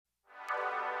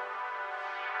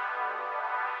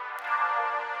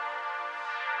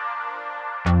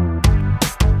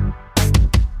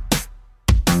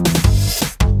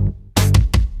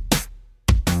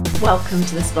Welcome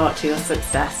to the Spark to Your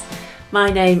Success. My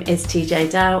name is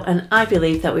TJ Dow, and I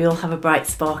believe that we all have a bright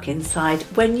spark inside.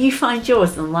 When you find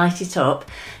yours and light it up,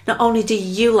 not only do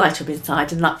you light up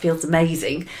inside and that feels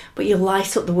amazing, but you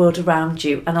light up the world around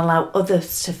you and allow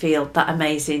others to feel that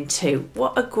amazing too.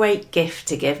 What a great gift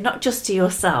to give, not just to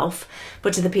yourself,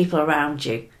 but to the people around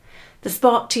you. The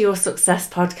Spark to Your Success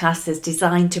podcast is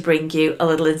designed to bring you a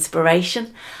little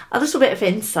inspiration, a little bit of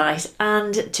insight,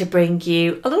 and to bring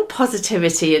you a little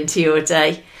positivity into your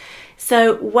day.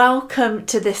 So welcome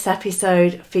to this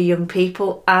episode for young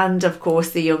people and, of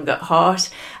course, the young at heart.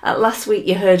 Last week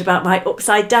you heard about my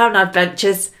upside down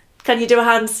adventures. Can you do a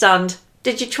handstand?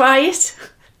 Did you try it?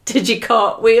 Did you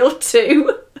cartwheel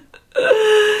too?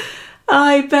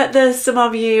 I bet there's some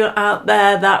of you out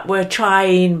there that were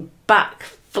trying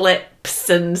backflips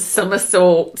and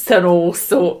somersaults and all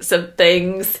sorts of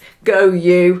things. Go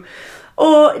you.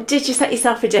 Or did you set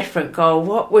yourself a different goal?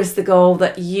 What was the goal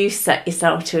that you set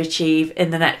yourself to achieve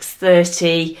in the next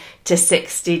 30 to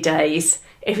 60 days?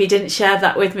 If you didn't share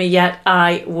that with me yet,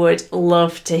 I would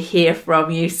love to hear from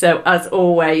you. So as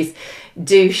always,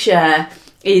 do share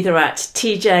either at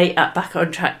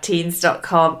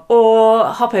tj@backontrackteens.com or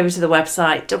hop over to the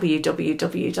website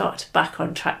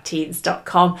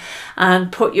www.backontrackteens.com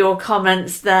and put your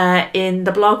comments there in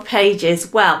the blog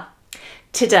pages. Well,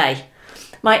 today,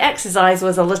 my exercise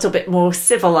was a little bit more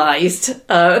civilised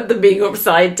than being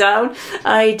upside down.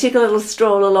 I took a little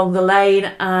stroll along the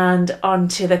lane and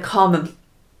onto the common.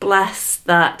 Bless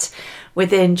that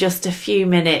within just a few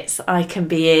minutes I can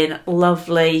be in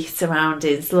lovely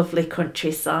surroundings, lovely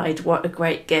countryside. What a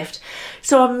great gift.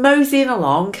 So I'm moseying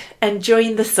along,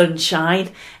 enjoying the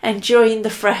sunshine, enjoying the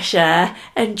fresh air,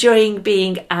 enjoying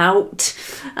being out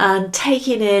and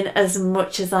taking in as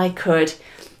much as I could.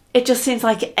 It just seems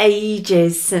like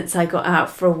ages since I got out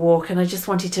for a walk, and I just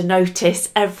wanted to notice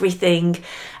everything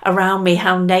around me,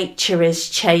 how nature is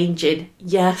changing.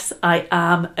 Yes, I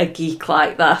am a geek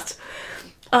like that.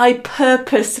 I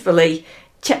purposefully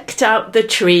checked out the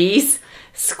trees,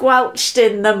 squelched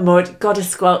in the mud, got to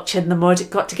squelch in the mud,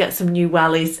 got to get some new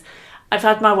wellies. I've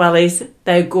had my wellies,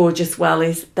 they're gorgeous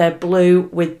wellies. They're blue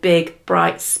with big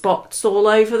bright spots all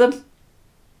over them.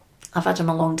 I've had them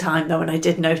a long time though, and I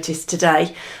did notice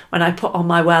today when I put on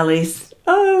my wellies,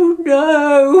 oh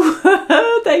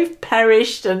no, they've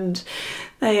perished and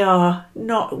they are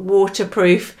not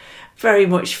waterproof, very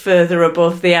much further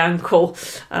above the ankle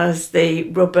as the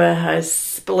rubber has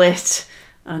split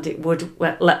and it would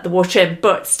let the water in,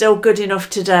 but still good enough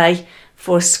today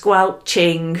for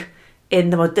squelching in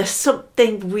the mud. There's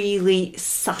something really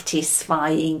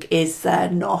satisfying, is there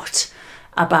not,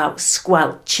 about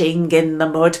squelching in the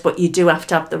mud, but you do have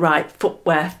to have the right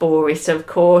footwear for it, of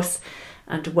course,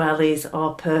 and wellies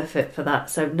are perfect for that.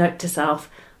 So note to self,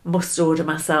 must order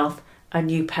myself a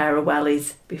new pair of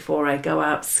wellies before I go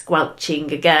out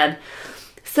squelching again.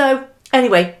 So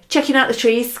anyway, checking out the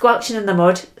trees, squelching in the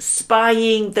mud,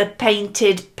 spying the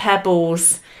painted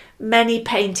pebbles. Many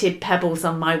painted pebbles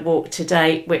on my walk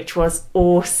today, which was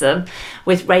awesome,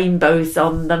 with rainbows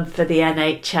on them for the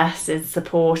NHS in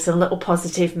support and little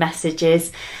positive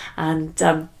messages. And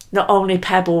not only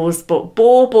pebbles, but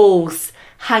baubles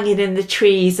hanging in the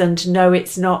trees. And no,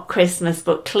 it's not Christmas,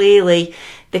 but clearly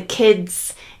the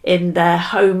kids in their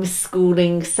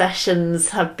homeschooling sessions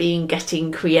have been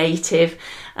getting creative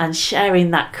and sharing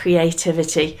that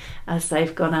creativity as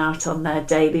they've gone out on their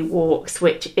daily walks,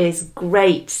 which is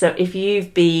great. So if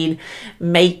you've been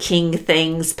making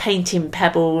things, painting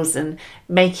pebbles and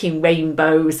making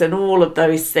rainbows and all of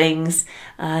those things,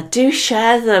 do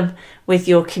share them with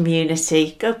your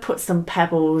community. Go put some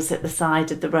pebbles at the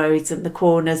side of the roads and the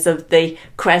corners of the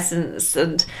crescents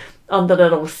and on the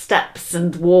little steps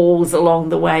and walls along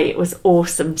the way. It was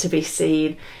awesome to be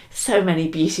seen. So many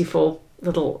beautiful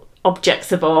little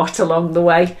objects of art along the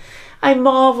way. I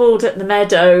marvelled at the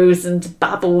meadows and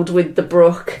babbled with the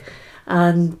brook,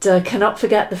 and cannot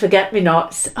forget the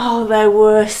forget-me-nots. Oh, there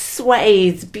were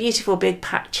swathes, beautiful big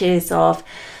patches of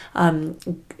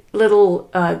little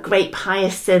grape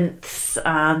hyacinths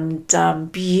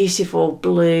and beautiful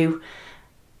blue,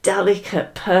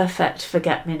 delicate, perfect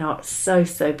forget-me-nots. So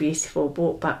beautiful.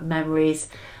 Brought back memories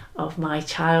of my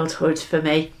childhood for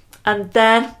me. And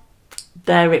then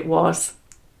there it was.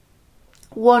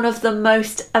 One of the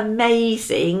most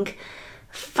amazing,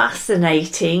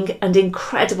 fascinating and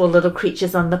incredible little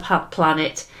creatures on the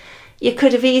planet. You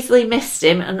could have easily missed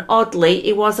him, and oddly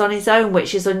he was on his own,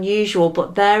 which is unusual,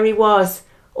 but there he was.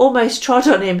 Almost trod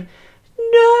on him.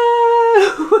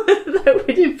 No! That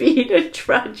would have been a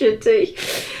tragedy.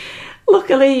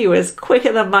 Luckily he was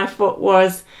quicker than my foot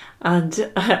was,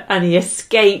 and he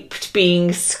escaped being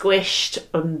squished,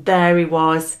 and there he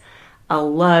was, a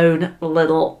lone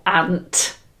little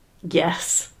ant.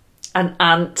 Yes, an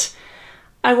ant.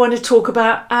 I want to talk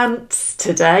about ants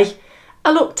today.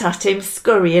 I looked at him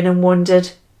scurrying and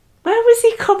wondered, where was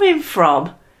he coming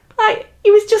from? Like,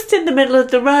 he was just in the middle of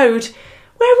the road.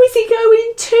 Where was he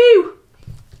going to?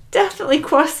 Definitely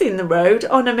crossing the road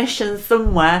on a mission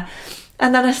somewhere.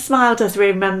 And then I smiled as I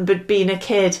remembered being a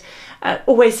kid,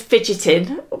 always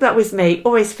fidgeting. That was me,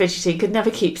 always fidgeting, could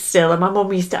never keep still. And my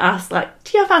mum used to ask, like,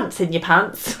 do you have ants in your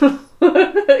pants? You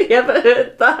ever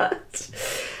heard that?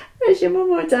 Has your mum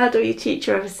or dad or your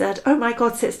teacher ever said, oh my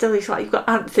God, sit still, it's like you've got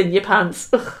ants in your pants?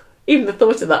 Ugh, even the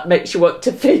thought of that makes you want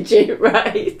to fidget,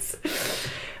 right?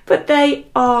 But they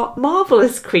are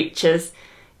marvellous creatures,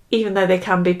 even though they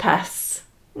can be pests.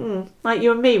 Like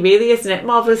you and me, really, isn't it?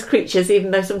 Marvellous creatures, even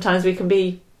though sometimes we can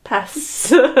be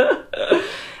pests.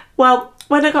 Well,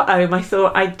 when I got home, I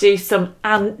thought I'd do some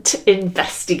ant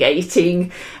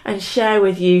investigating and share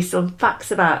with you some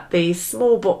facts about these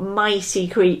small but mighty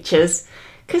creatures.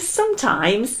 Because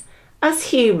sometimes, as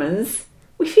humans,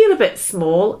 we feel a bit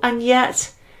small, and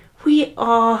yet we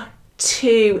are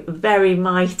two very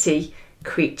mighty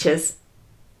creatures.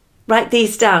 Write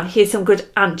these down. Here's some good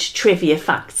ant trivia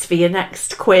facts for your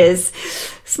next quiz.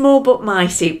 Small but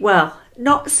mighty. Well,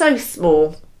 not so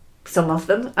small, some of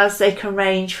them, as they can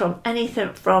range from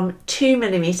anything from 2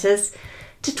 millimetres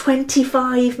to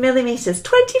 25 millimetres.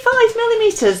 25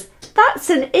 millimetres! That's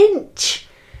an inch!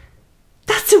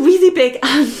 That's a really big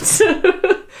ant.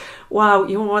 Wow,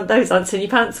 you wouldn't want those ants in your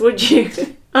pants, would you?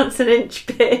 Ants an inch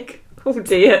big. Oh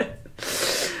dear.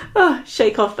 Oh,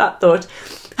 shake off that thought.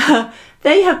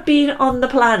 They have been on the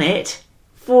planet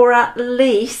for at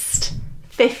least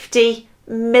 50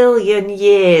 million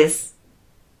years.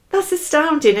 That's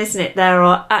astounding, isn't it? There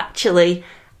are actually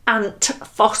ant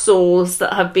fossils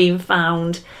that have been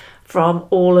found from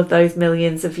all of those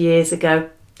millions of years ago.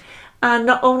 And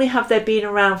not only have they been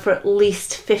around for at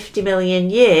least 50 million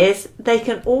years, they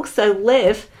can also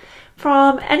live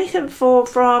from anything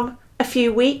from a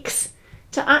few weeks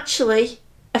to actually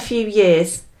a few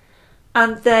years.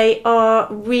 And they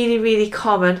are really, really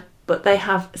common, but they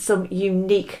have some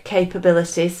unique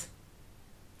capabilities.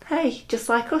 Hey, just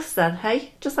like us then,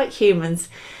 hey? Just like humans.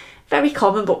 Very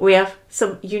common, but we have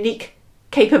some unique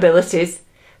capabilities.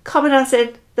 Common as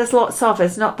in, there's lots of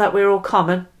us, not that we're all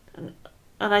common.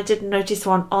 And I didn't notice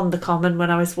one on the common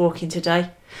when I was walking today.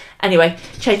 Anyway,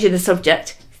 changing the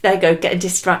subject. There you go, getting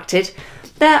distracted.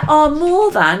 There are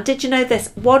more than, did you know this,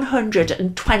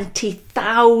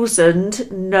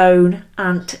 120,000 known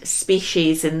ant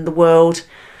species in the world.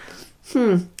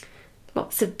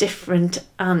 Lots of different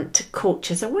ant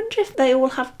cultures. I wonder if they all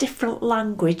have different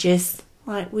languages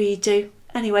like we do.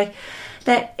 Anyway,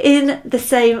 they're in the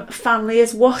same family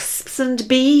as wasps and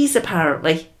bees,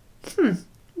 apparently.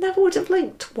 Never would have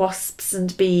linked wasps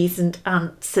and bees and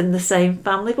ants in the same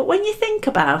family, but when you think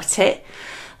about it,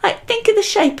 like think of the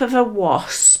shape of a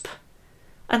wasp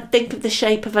and think of the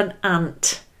shape of an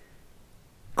ant.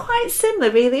 Quite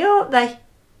similar really, aren't they?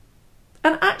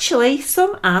 And actually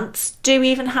some ants do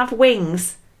even have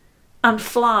wings and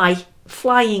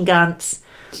flying ants.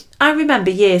 I remember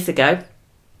years ago,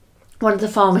 one of the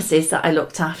pharmacies that I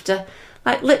looked after,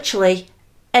 like literally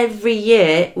every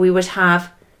year we would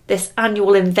have this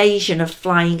annual invasion of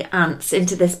flying ants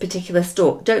into this particular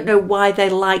store. Don't know why they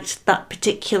liked that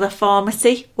particular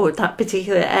pharmacy or that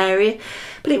particular area,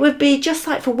 but it would be just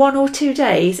like for 1 or 2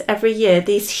 days every year,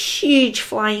 these huge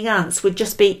flying ants would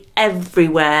just be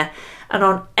everywhere and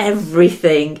on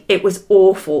everything. It was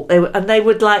awful. They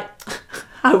would like,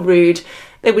 how rude,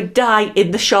 they would die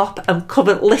in the shop and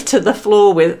litter the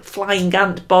floor with flying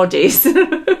ant bodies,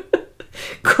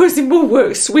 causing more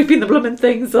work, sweeping the blooming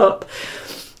things up.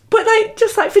 But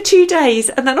just like for 2 days,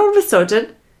 and then all of a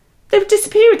sudden, they would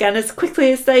disappear again as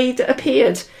quickly as they'd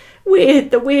appeared.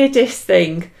 Weird, the weirdest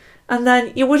thing. And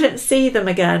then you wouldn't see them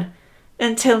again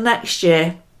until next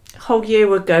year. A whole year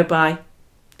would go by.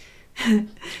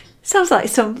 Sounds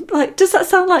like does that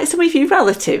sound like some of your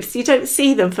relatives? You don't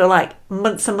see them for like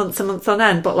months and months and months on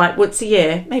end, but like once a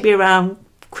year, maybe around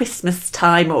Christmas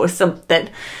time or something.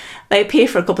 They appear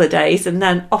for a couple of days and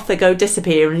then off they go,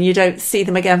 disappear, and you don't see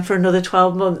them again for another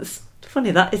 12 months.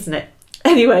 Funny that, isn't it?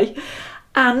 Anyway,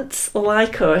 ants,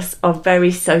 like us, are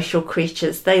very social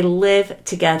creatures. They live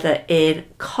together in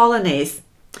colonies.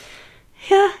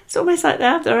 Yeah, it's almost like they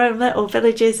have their own little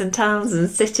villages and towns and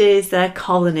cities. They're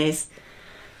colonies.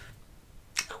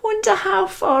 I wonder how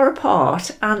far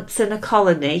apart ants in a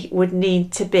colony would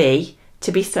need to be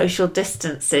social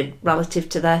distancing relative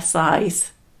to their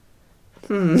size.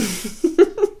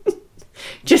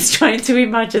 just trying to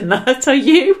imagine that, are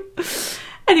you?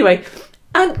 Anyway,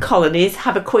 ant colonies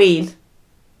have a queen.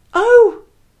 Oh,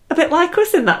 a bit like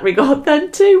us in that regard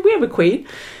then too. We have a queen.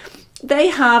 They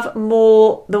have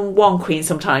more than one queen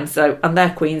sometimes, though, and their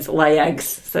queens lay eggs,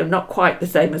 so not quite the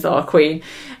same as our queen.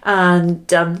 And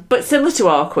but similar to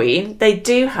our queen, they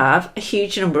do have a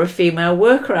huge number of female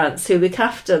worker ants who look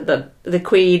after the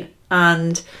queen,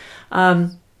 and a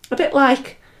bit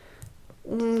like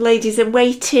ladies in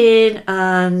waiting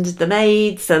and the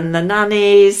maids and the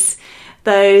nannies.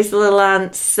 Those little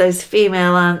ants, those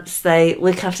female ants, they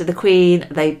look after the queen,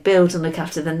 they build and look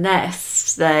after the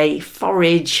nest, they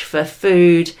forage for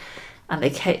food, and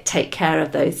they take care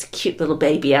of those cute little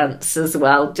baby ants as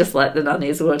well, just like the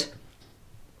nannies would.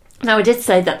 Now, I did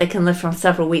say that they can live from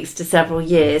several weeks to several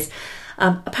years.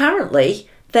 Apparently,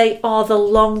 they are the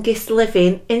longest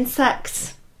living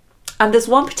insects. And there's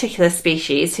one particular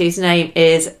species whose name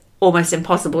is almost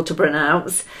impossible to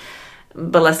pronounce,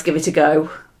 but let's give it a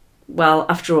go. Well,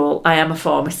 after all, I am a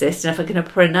pharmacist, and if I can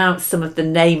pronounce some of the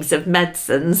names of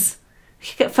medicines,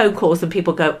 you get phone calls and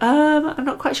people go, I'm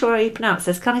not quite sure how you pronounce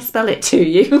this. Can I spell it to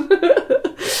you?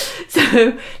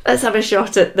 So let's have a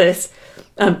shot at this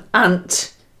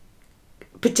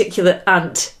particular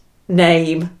ant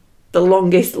name. The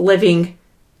longest living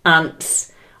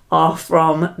ants are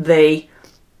from the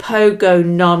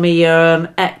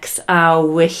Pogonomium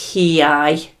exauhii.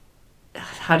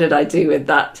 How did I do with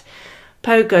that?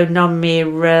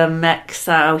 Pogonomium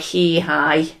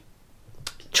exauhii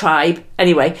tribe.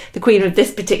 Anyway, the queen of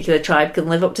this particular tribe can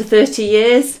live up to 30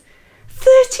 years.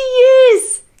 30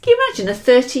 years! Can you imagine a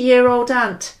 30-year-old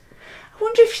ant? I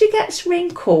wonder if she gets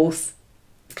wrinkles.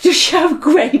 Does she have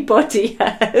grey body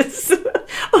hairs?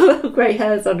 Or little grey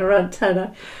hairs on her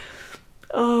antenna?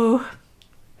 Oh,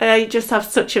 I just have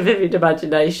such a vivid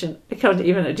imagination. I can't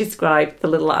even describe the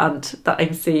little ant that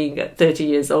I'm seeing at 30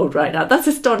 years old right now. That's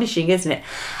astonishing, isn't it?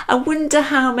 I wonder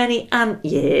how many ant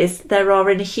years there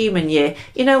are in a human year.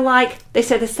 You know, like they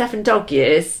say there's 7 dog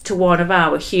years to one of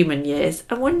our human years.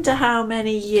 I wonder how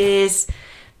many years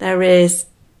there is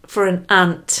for an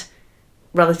ant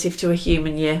relative to a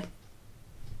human year.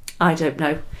 I don't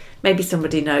know. Maybe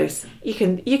somebody knows. You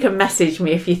can message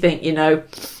me if you think you know.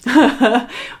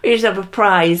 We should have a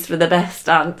prize for the best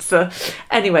answer.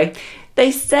 Anyway, they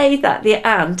say that the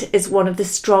ant is one of the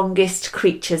strongest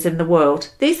creatures in the world.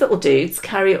 These little dudes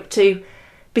carry up to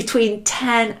between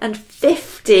 10 and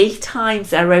 50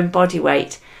 times their own body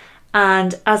weight.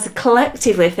 And as a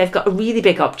collectively, if they've got a really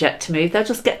big object to move, they'll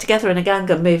just get together in a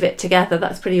gang and move it together.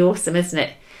 That's pretty awesome, isn't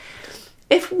it?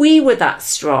 If we were that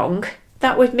strong,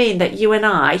 that would mean that you and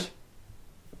I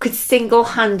could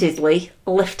single-handedly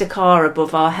lift a car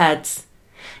above our heads.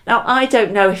 Now, I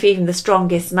don't know if even the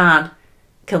strongest man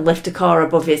can lift a car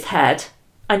above his head.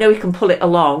 I know he can pull it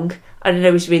along. I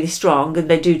know he's really strong and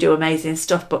they do amazing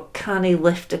stuff, but can he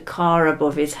lift a car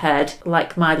above his head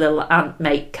like my little ant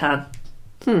mate can?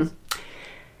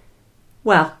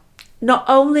 Well, not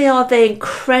only are they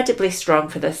incredibly strong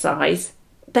for their size,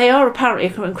 they are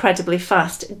apparently incredibly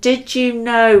fast. Did you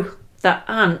know that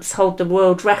ants hold the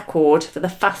world record for the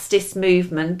fastest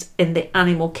movement in the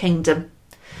animal kingdom?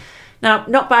 Now,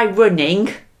 not by running.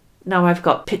 Now I've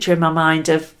got a picture in my mind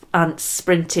of ants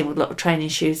sprinting with little training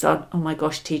shoes on. Oh my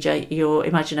gosh, TJ, your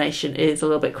imagination is a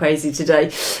little bit crazy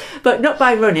today. But not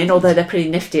by running, although they're pretty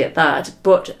nifty at that.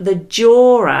 But the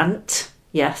jaw ant,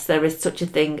 yes, there is such a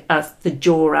thing as the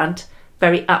jaw ant,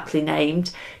 very aptly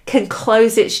named, can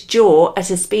close its jaw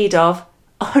at a speed of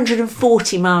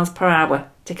 140 miles per hour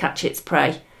to catch its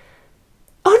prey.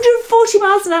 140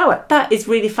 miles an hour. That is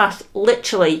really fast.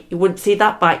 Literally, you wouldn't see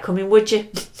that bite coming, would you?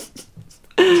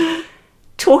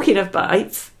 Talking of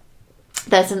bites,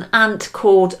 there's an ant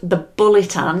called the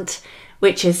bullet ant,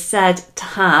 which is said to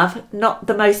have not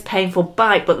the most painful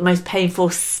bite, but the most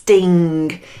painful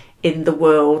sting in the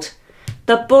world.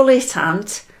 The bullet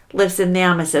ant lives in the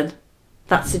Amazon.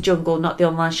 That's the jungle, not the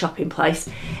online shopping place.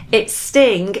 Its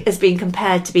sting has been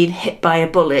compared to being hit by a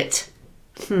bullet.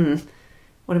 Want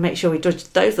to make sure we judge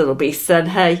those little beasts then,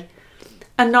 hey?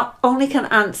 And not only can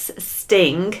ants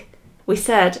sting, we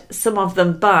said some of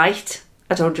them bite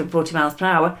at 140 miles per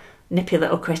hour, nippy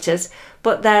little critters,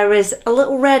 but there is a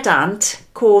little red ant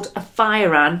called a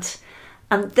fire ant,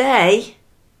 and they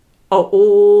are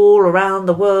all around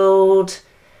the world,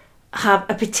 have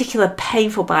a particular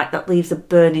painful bite that leaves a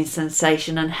burning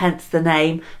sensation, and hence the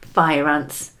name fire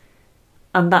ants.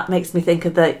 And that makes me think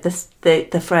of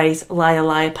the phrase, liar,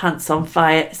 liar, pants on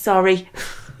fire. Sorry.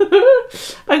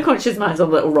 My unconscious mind's on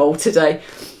a little roll today.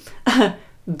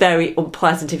 Very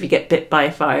unpleasant if you get bit by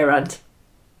a fire ant.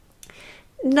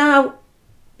 Now,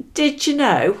 did you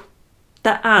know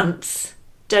that ants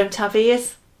don't have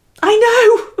ears. I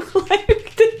know!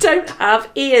 Like, they don't have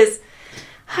ears.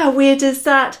 How weird is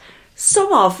that?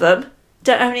 Some of them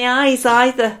don't have any eyes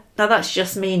either. Now, that's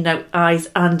just me, no eyes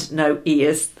and no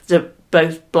ears. They're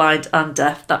both blind and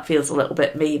deaf. That feels a little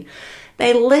bit mean.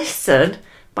 They listen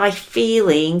by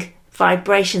feeling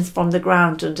vibrations from the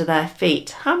ground under their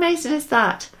feet. How amazing is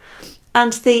that?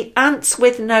 And the ants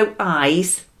with no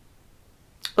eyes,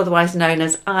 otherwise known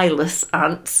as eyeless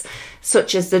ants,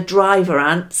 such as the driver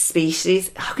ant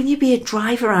species. How can you be a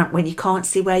driver ant when you can't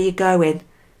see where you're going?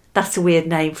 That's a weird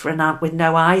name for an ant with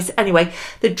no eyes. Anyway,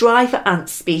 the driver ant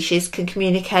species can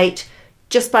communicate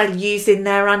just by using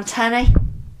their antennae.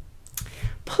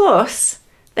 Plus,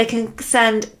 they can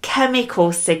send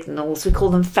chemical signals. We call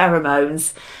them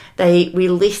pheromones. They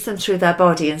release them through their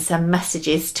body and send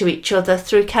messages to each other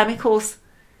through chemicals.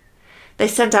 They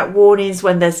send out warnings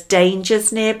when there's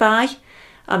dangers nearby.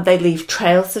 They leave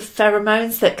trails of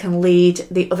pheromones that can lead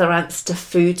the other ants to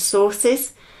food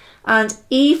sources, and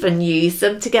even use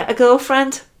them to get a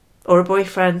girlfriend or a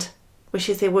boyfriend, which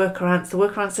is the worker ants. The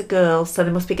worker ants are girls, so they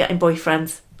must be getting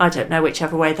boyfriends. I don't know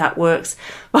whichever way that works.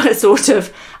 But a sort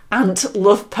of ant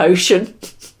love potion.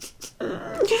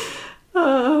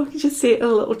 Oh, you just see it in a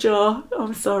little jar. Oh,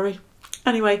 I'm sorry.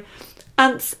 Anyway,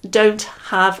 ants don't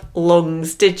have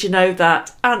lungs. Did you know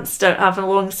that? Ants don't have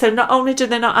lungs. So not only do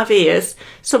they not have ears,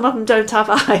 some of them don't have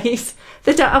eyes.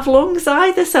 They don't have lungs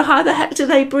either. So how the heck do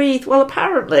they breathe? Well,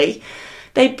 apparently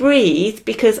they breathe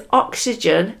because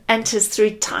oxygen enters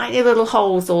through tiny little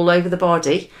holes all over the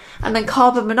body, and then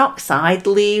carbon monoxide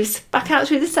leaves back out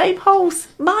through the same holes.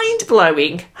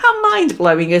 Mind-blowing. How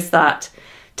mind-blowing is that?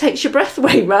 Takes your breath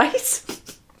away, right?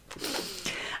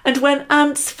 And when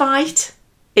ants fight,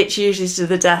 it's usually to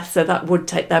the death, so that would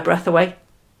take their breath away.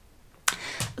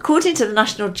 According to the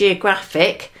National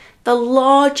Geographic, the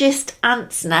largest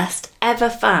ant's nest ever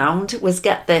found was,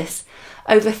 get this,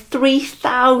 over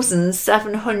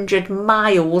 3,700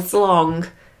 miles long.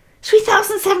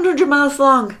 3,700 miles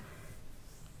long.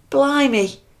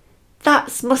 Blimey.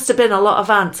 That must have been a lot of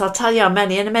ants. I'll tell you how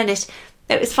many in a minute.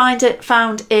 It was found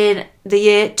in the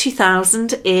year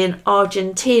 2000 in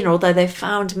Argentina, although they've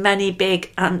found many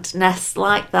big ant nests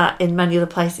like that in many other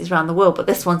places around the world, but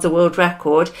this one's a world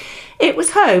record. It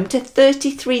was home to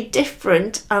 33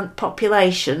 different ant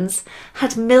populations,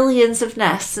 had millions of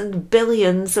nests and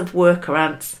billions of worker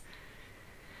ants.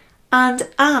 And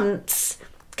ants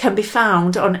can be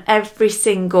found on every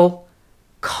single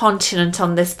continent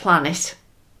on this planet,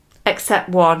 except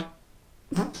one.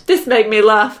 This made me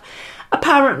laugh.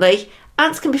 Apparently,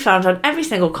 ants can be found on every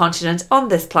single continent on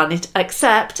this planet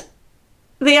except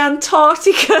the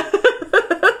Antarctica.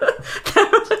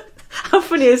 How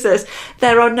funny is this?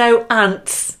 There are no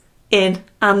ants in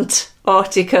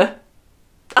Antarctica.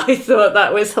 I thought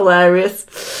that was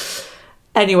hilarious.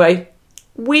 Anyway,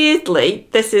 weirdly,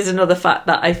 this is another fact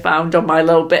that I found on my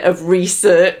little bit of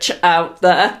research out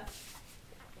there.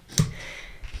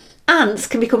 Ants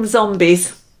can become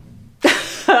zombies.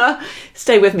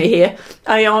 Stay with me here.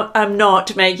 I'm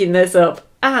not making this up.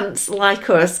 Ants, like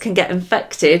us, can get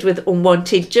infected with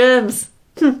unwanted germs.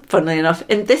 Funnily enough,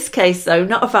 in this case though,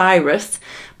 not a virus,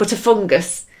 but a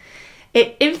fungus.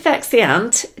 It infects the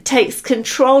ant, takes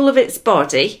control of its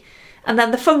body, and then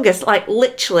the fungus, like,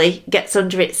 literally gets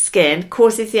under its skin,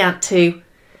 causes the ant to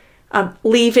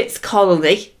leave its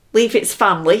colony, leave its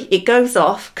family. It goes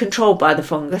off, controlled by the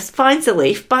fungus, finds a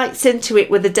leaf, bites into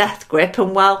it with a death grip,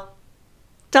 and, well,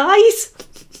 dies.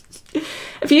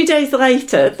 A few days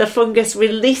later, the fungus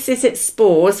releases its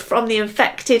spores from the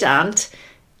infected ant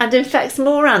and infects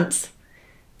more ants.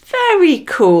 Very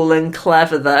cool and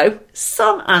clever though.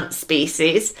 Some ant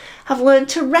species have learned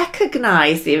to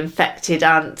recognise the infected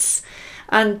ants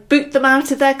and boot them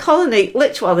out of their colony.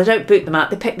 Literally, well, they don't boot them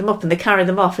out, they pick them up and they carry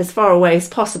them off as far away as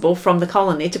possible from the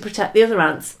colony to protect the other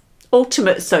ants.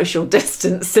 Ultimate social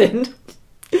distancing.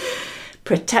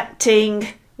 Protecting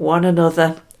one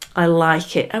another. I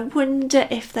like it. I wonder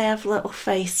if they have little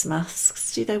face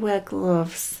masks. Do they wear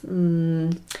gloves?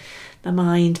 The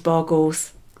mind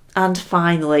boggles. And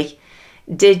finally,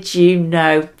 did you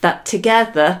know that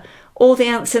together all the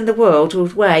ants in the world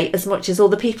would weigh as much as all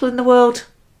the people in the world?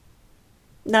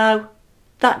 No,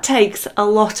 that takes a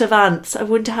lot of ants. I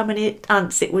wonder how many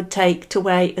ants it would take to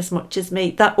weigh as much as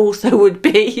me. That also would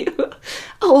be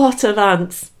a lot of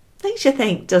ants. Makes you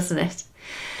think, doesn't it?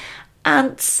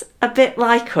 Ants, a bit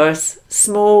like us,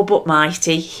 small but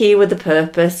mighty, here with a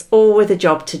purpose, all with a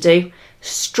job to do.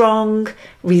 Strong,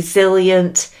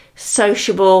 resilient,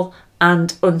 sociable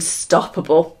and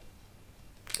unstoppable.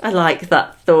 I like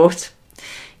that thought.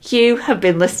 You have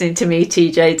been listening to me,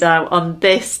 TJ Dow, on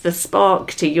this, the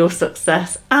Spark to Your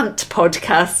Success Ant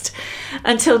podcast.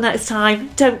 Until next time,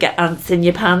 don't get ants in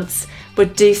your pants,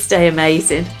 but do stay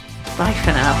amazing. Bye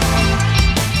for now.